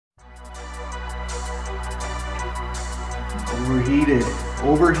Overheated,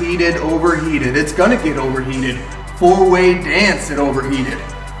 overheated, overheated. It's gonna get overheated. Four-way dance at Overheated.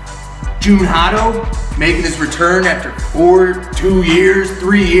 Hado making his return after 2 years,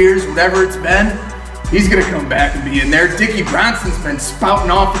 3 years, whatever it's been. He's gonna come back and be in there. Dickie Bronson's been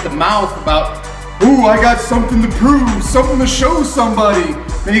spouting off at the mouth about, ooh, I got something to prove, something to show somebody.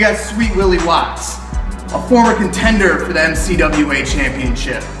 Then you got sweet Willie Watts, a former contender for the MCWA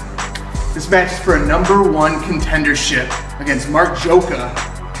championship. This match is for a #1 contendership against Mark Gjoka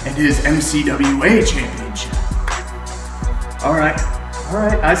and his MCWA championship. All right,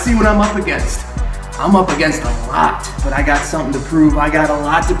 I see what I'm up against. I'm up against a lot, but I got something to prove. I got a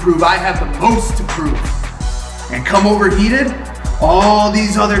lot to prove. I have the most to prove. And come Overheated, all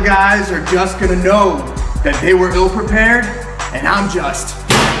these other guys are just gonna know that they were ill-prepared, and I'm just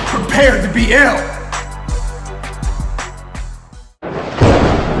prepared to be ill.